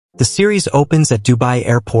The series opens at Dubai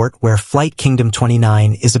Airport, where Flight Kingdom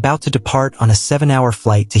 29 is about to depart on a 7-hour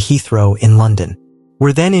flight to Heathrow in London.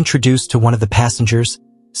 We're then introduced to one of the passengers,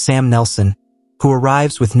 Sam Nelson, who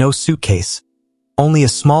arrives with no suitcase, only a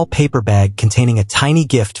small paper bag containing a tiny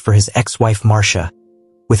gift for his ex-wife Marcia,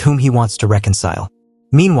 with whom he wants to reconcile.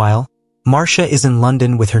 Meanwhile, Marcia is in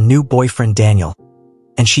London with her new boyfriend Daniel,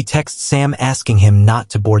 and she texts Sam asking him not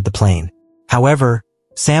to board the plane. However,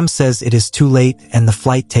 Sam says it is too late and the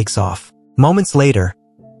flight takes off. Moments later,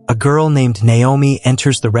 a girl named Naomi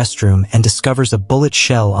enters the restroom and discovers a bullet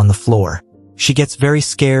shell on the floor. She gets very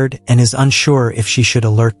scared and is unsure if she should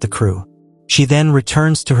alert the crew. She then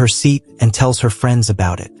returns to her seat and tells her friends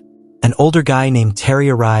about it. An older guy named Terry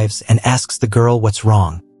arrives and asks the girl what's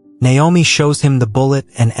wrong. Naomi shows him the bullet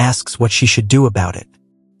and asks what she should do about it.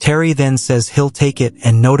 Terry then says he'll take it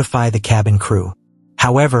and notify the cabin crew.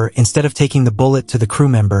 However, instead of taking the bullet to the crew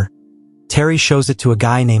member, Terry shows it to a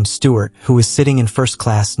guy named Stuart who is sitting in first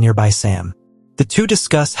class nearby Sam. The two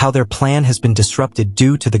discuss how their plan has been disrupted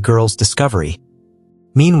due to the girl's discovery.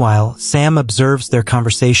 Meanwhile, Sam observes their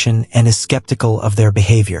conversation and is skeptical of their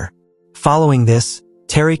behavior. Following this,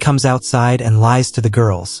 Terry comes outside and lies to the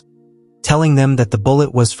girls, telling them that the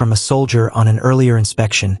bullet was from a soldier on an earlier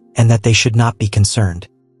inspection and that they should not be concerned.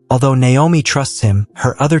 Although Naomi trusts him,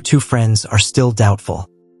 her other two friends are still doubtful.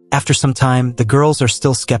 After some time, the girls are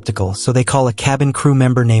still skeptical, so they call a cabin crew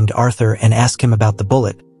member named Arthur and ask him about the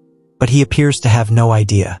bullet, but he appears to have no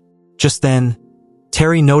idea. Just then,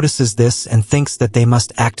 Terry notices this and thinks that they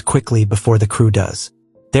must act quickly before the crew does.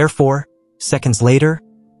 Therefore, seconds later,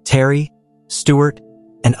 Terry, Stuart,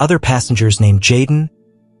 and other passengers named Jaden,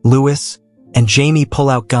 Lewis, and Jamie pull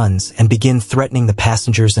out guns and begin threatening the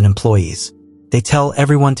passengers and employees. They tell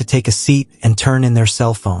everyone to take a seat and turn in their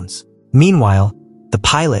cell phones. Meanwhile, the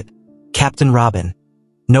pilot, Captain Robin,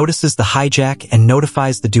 notices the hijack and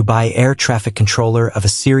notifies the Dubai air traffic controller of a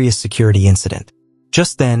serious security incident.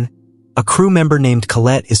 Just then, a crew member named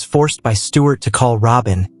Colette is forced by Stuart to call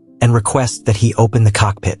Robin and request that he open the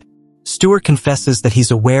cockpit. Stuart confesses that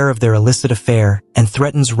he's aware of their illicit affair and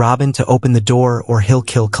threatens Robin to open the door or he'll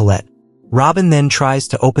kill Colette. Robin then tries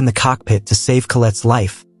to open the cockpit to save Colette's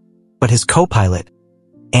life, but his co-pilot,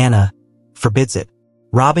 Anna, forbids it.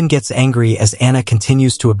 Robin gets angry as Anna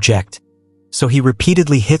continues to object, so he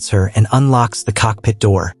repeatedly hits her and unlocks the cockpit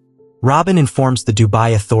door. Robin informs the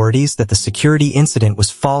Dubai authorities that the security incident was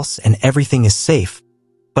false and everything is safe,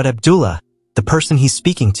 but Abdullah, the person he's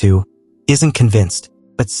speaking to, isn't convinced.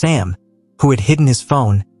 But Sam, who had hidden his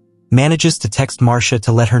phone, manages to text Marcia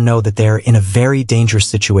to let her know that they're in a very dangerous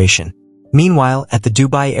situation. Meanwhile, at the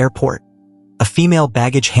Dubai airport, a female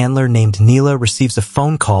baggage handler named Neela receives a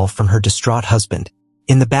phone call from her distraught husband.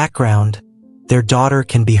 In the background, their daughter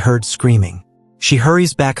can be heard screaming. She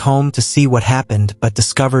hurries back home to see what happened but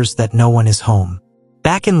discovers that no one is home.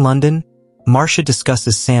 Back in London, Marcia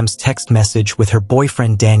discusses Sam's text message with her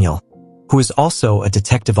boyfriend Daniel, who is also a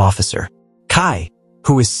detective officer. Kai,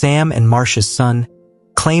 who is Sam and Marcia's son,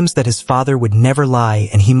 claims that his father would never lie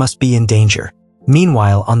and he must be in danger.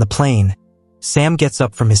 Meanwhile, on the plane, Sam gets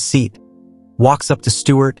up from his seat, walks up to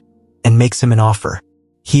Stuart, and makes him an offer.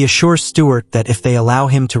 He assures Stuart that if they allow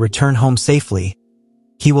him to return home safely,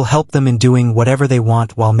 he will help them in doing whatever they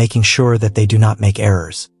want while making sure that they do not make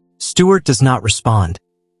errors. Stuart does not respond,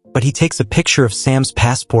 but he takes a picture of Sam's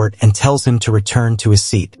passport and tells him to return to his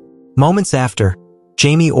seat. Moments after,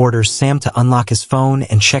 Jamie orders Sam to unlock his phone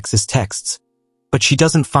and checks his texts, but she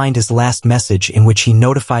doesn't find his last message in which he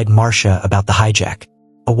notified Marcia about the hijack.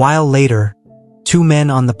 A while later, two men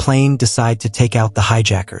on the plane decide to take out the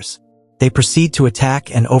hijackers. They proceed to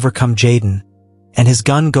attack and overcome Jaden, and his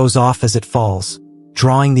gun goes off as it falls,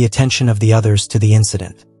 drawing the attention of the others to the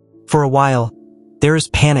incident. For a while, there is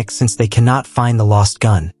panic since they cannot find the lost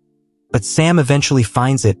gun, but Sam eventually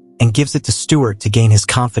finds it and gives it to Stuart to gain his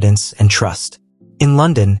confidence and trust. In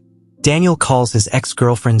London, Daniel calls his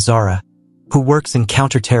ex-girlfriend Zara, who works in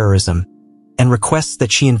counterterrorism, and requests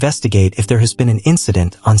that she investigate if there has been an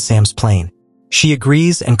incident on Sam's plane. She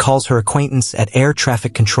agrees and calls her acquaintance at air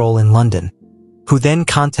traffic control in London, who then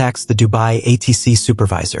contacts the Dubai ATC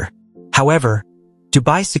supervisor. However,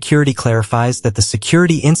 Dubai security clarifies that the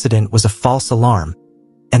security incident was a false alarm,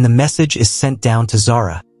 and the message is sent down to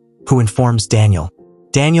Zara, who informs Daniel.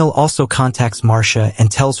 Daniel also contacts Marcia and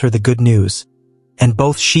tells her the good news, and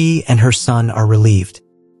both she and her son are relieved.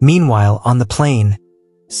 Meanwhile, on the plane,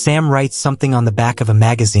 Sam writes something on the back of a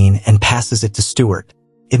magazine and passes it to Stuart.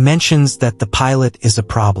 It mentions that the pilot is a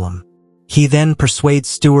problem. He then persuades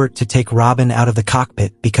Stuart to take Robin out of the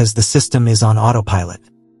cockpit because the system is on autopilot.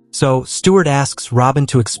 So Stuart asks Robin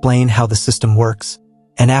to explain how the system works,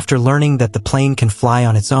 and after learning that the plane can fly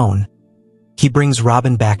on its own, he brings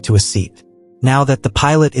Robin back to a seat. Now that the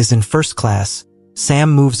pilot is in first class,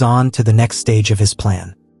 Sam moves on to the next stage of his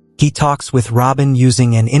plan. He talks with Robin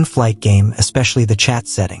using an in-flight game, especially the chat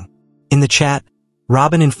setting. In the chat,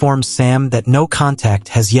 Robin informs Sam that no contact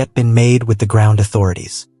has yet been made with the ground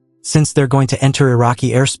authorities. Since they're going to enter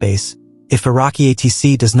Iraqi airspace, if Iraqi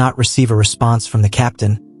ATC does not receive a response from the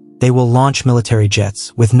captain, they will launch military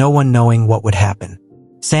jets, with no one knowing what would happen.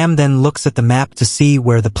 Sam then looks at the map to see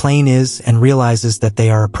where the plane is and realizes that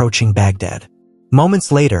they are approaching Baghdad.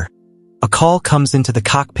 Moments later, a call comes into the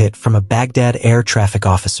cockpit from a Baghdad air traffic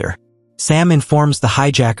officer. Sam informs the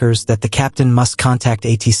hijackers that the captain must contact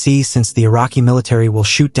ATC since the Iraqi military will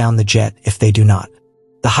shoot down the jet if they do not.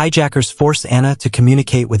 The hijackers force Anna to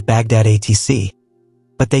communicate with Baghdad ATC,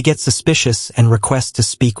 but they get suspicious and request to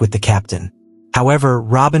speak with the captain. However,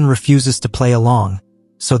 Robin refuses to play along,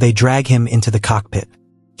 so they drag him into the cockpit.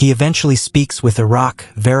 He eventually speaks with Iraq,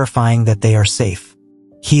 verifying that they are safe.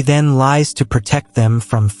 He then lies to protect them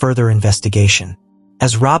from further investigation.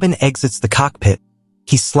 As Robin exits the cockpit,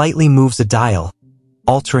 he slightly moves a dial,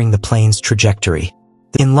 altering the plane's trajectory.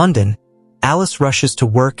 In London, Alice rushes to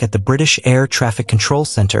work at the British Air Traffic Control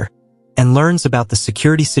Center and learns about the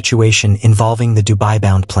security situation involving the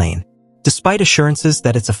Dubai-bound plane. Despite assurances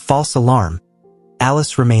that it's a false alarm,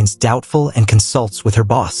 Alice remains doubtful and consults with her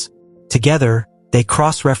boss. Together, they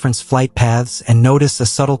cross-reference flight paths and notice a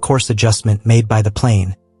subtle course adjustment made by the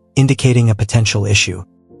plane, indicating a potential issue.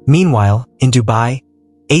 Meanwhile, in Dubai,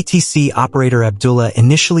 ATC operator Abdullah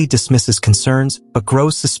initially dismisses concerns but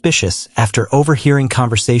grows suspicious after overhearing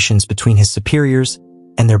conversations between his superiors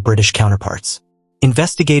and their British counterparts.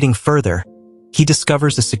 Investigating further, he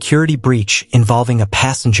discovers a security breach involving a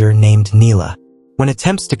passenger named Neela. When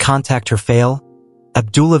attempts to contact her fail,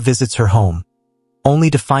 Abdullah visits her home, only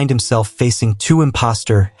to find himself facing two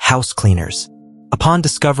imposter house cleaners. Upon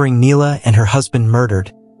discovering Neela and her husband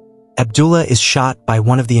murdered, Abdullah is shot by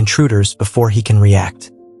one of the intruders before he can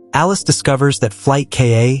react. Alice discovers that flight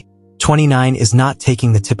KA-29 is not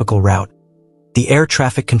taking the typical route. The Air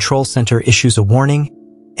Traffic Control Center issues a warning,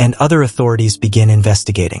 and other authorities begin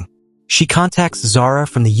investigating. She contacts Zara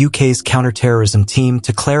from the UK's counterterrorism team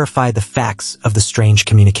to clarify the facts of the strange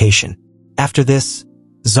communication. After this,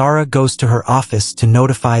 Zara goes to her office to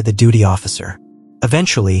notify the duty officer.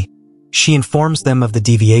 Eventually, she informs them of the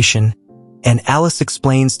deviation, and Alice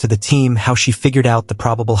explains to the team how she figured out the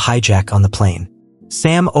probable hijack on the plane.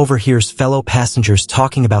 Sam overhears fellow passengers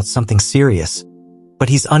talking about something serious, but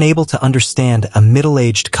he's unable to understand a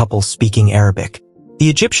middle-aged couple speaking Arabic. The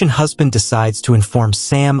Egyptian husband decides to inform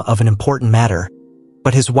Sam of an important matter,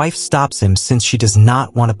 but his wife stops him since she does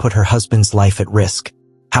not want to put her husband's life at risk.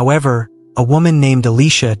 However, a woman named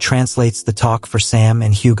Alicia translates the talk for Sam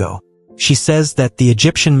and Hugo. She says that the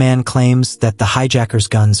Egyptian man claims that the hijackers'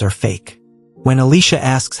 guns are fake. When Alicia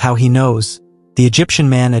asks how he knows, the Egyptian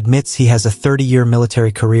man admits he has a 30-year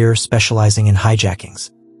military career specializing in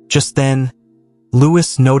hijackings. Just then,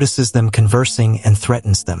 Lewis notices them conversing and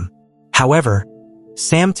threatens them. However,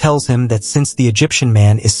 Sam tells him that since the Egyptian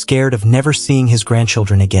man is scared of never seeing his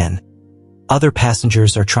grandchildren again, other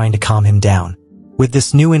passengers are trying to calm him down. With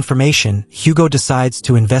this new information, Hugo decides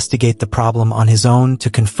to investigate the problem on his own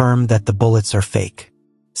to confirm that the bullets are fake.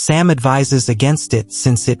 Sam advises against it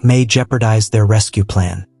since it may jeopardize their rescue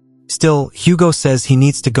plan. Still, Hugo says he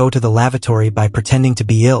needs to go to the lavatory by pretending to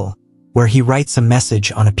be ill, where he writes a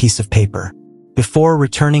message on a piece of paper. Before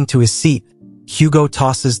returning to his seat, Hugo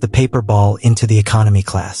tosses the paper ball into the economy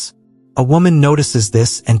class. A woman notices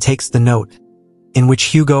this and takes the note, in which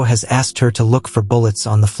Hugo has asked her to look for bullets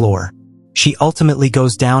on the floor. She ultimately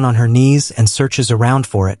goes down on her knees and searches around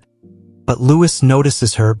for it, but Lewis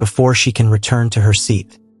notices her before she can return to her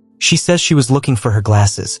seat. She says she was looking for her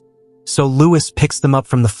glasses, so Lewis picks them up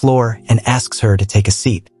from the floor and asks her to take a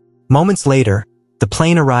seat. Moments later, the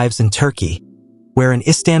plane arrives in Turkey, where an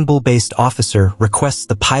Istanbul-based officer requests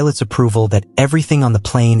the pilot's approval that everything on the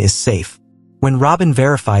plane is safe. When Robin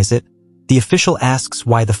verifies it, the official asks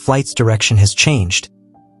why the flight's direction has changed,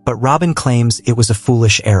 but Robin claims it was a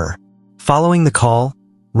foolish error. Following the call,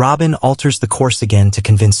 Robin alters the course again to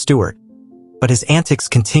convince Stuart, but his antics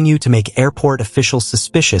continue to make airport officials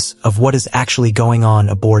suspicious of what is actually going on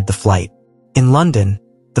aboard the flight. In London,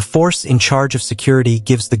 the force in charge of security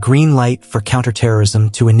gives the green light for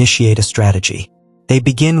counterterrorism to initiate a strategy. They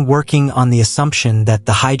begin working on the assumption that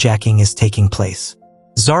the hijacking is taking place.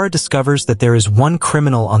 Zara discovers that there is one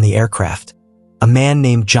criminal on the aircraft, a man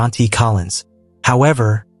named Jonty Collins.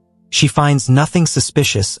 However, she finds nothing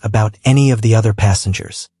suspicious about any of the other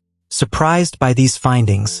passengers. Surprised by these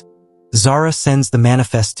findings, Zara sends the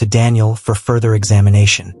manifest to Daniel for further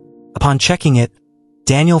examination. Upon checking it,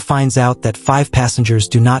 Daniel finds out that 5 passengers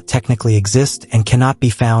do not technically exist and cannot be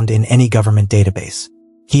found in any government database.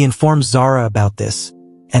 He informs Zara about this,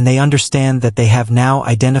 and they understand that they have now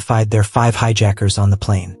identified their 5 hijackers on the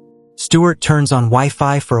plane. Stuart turns on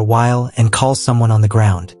Wi-Fi for a while and calls someone on the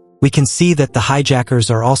ground. We can see that the hijackers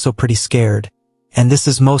are also pretty scared, and this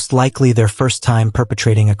is most likely their first time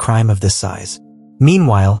perpetrating a crime of this size.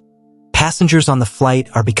 Meanwhile, passengers on the flight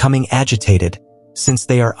are becoming agitated since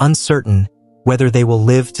they are uncertain whether they will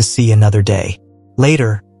live to see another day.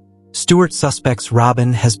 Later, Stuart suspects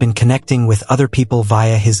Robin has been connecting with other people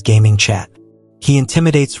via his gaming chat. He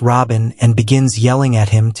intimidates Robin and begins yelling at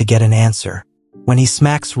him to get an answer. When he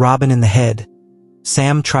smacks Robin in the head,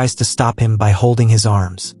 Sam tries to stop him by holding his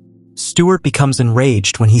arms. Stuart becomes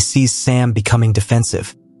enraged when he sees Sam becoming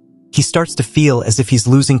defensive. He starts to feel as if he's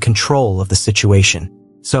losing control of the situation.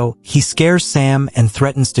 So, he scares Sam and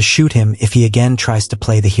threatens to shoot him if he again tries to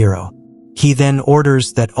play the hero. He then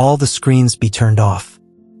orders that all the screens be turned off.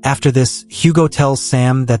 After this, Hugo tells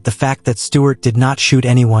Sam that the fact that Stuart did not shoot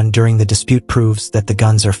anyone during the dispute proves that the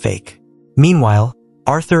guns are fake. Meanwhile,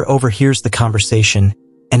 Arthur overhears the conversation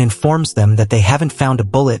and informs them that they haven't found a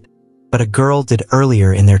bullet, but a girl did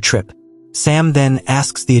earlier in their trip. Sam then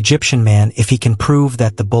asks the Egyptian man if he can prove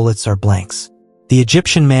that the bullets are blanks. The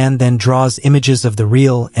Egyptian man then draws images of the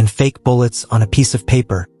real and fake bullets on a piece of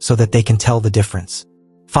paper so that they can tell the difference.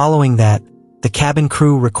 Following that, the cabin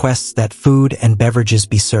crew requests that food and beverages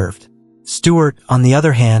be served. Stuart, on the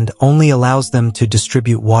other hand, only allows them to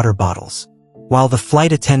distribute water bottles. While the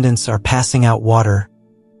flight attendants are passing out water,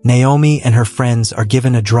 Naomi and her friends are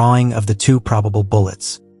given a drawing of the 2 probable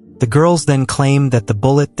bullets. The girls then claim that the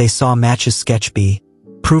bullet they saw matches Sketch B,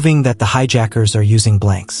 proving that the hijackers are using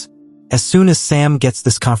blanks. As soon as Sam gets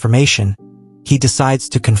this confirmation, he decides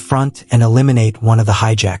to confront and eliminate one of the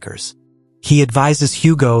hijackers. He advises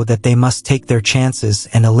Hugo that they must take their chances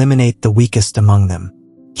and eliminate the weakest among them.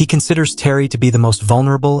 He considers Terry to be the most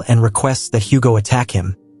vulnerable and requests that Hugo attack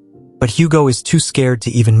him, but Hugo is too scared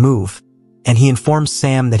to even move, and he informs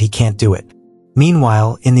Sam that he can't do it.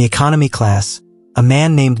 Meanwhile, in the economy class, a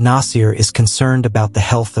man named Nasir is concerned about the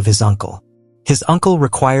health of his uncle. His uncle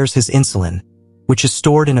requires his insulin, which is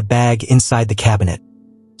stored in a bag inside the cabinet,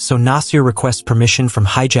 so Nasir requests permission from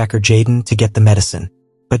hijacker Jaden to get the medicine.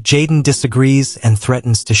 But Jaden disagrees and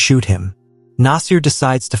threatens to shoot him. Nasir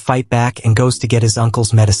decides to fight back and goes to get his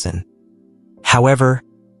uncle's medicine. However,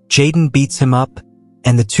 Jaden beats him up,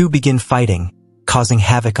 and the 2 begin fighting, causing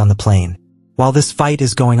havoc on the plane. While this fight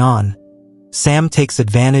is going on, Sam takes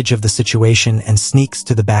advantage of the situation and sneaks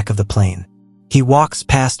to the back of the plane. He walks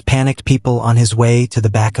past panicked people on his way to the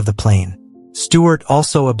back of the plane. Stuart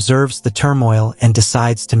also observes the turmoil and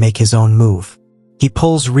decides to make his own move. He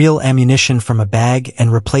pulls real ammunition from a bag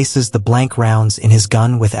and replaces the blank rounds in his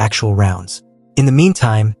gun with actual rounds. In the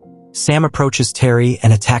meantime, Sam approaches Terry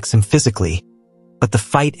and attacks him physically, but the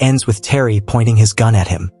fight ends with Terry pointing his gun at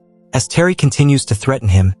him. As Terry continues to threaten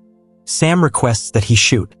him, Sam requests that he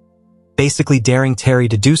shoot, basically daring Terry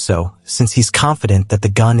to do so since he's confident that the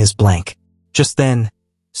gun is blank. Just then,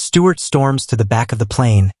 Stuart storms to the back of the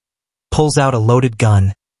plane, pulls out a loaded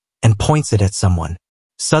gun, and points it at someone.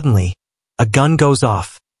 Suddenly, a gun goes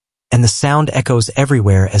off, and the sound echoes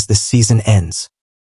everywhere as this season ends.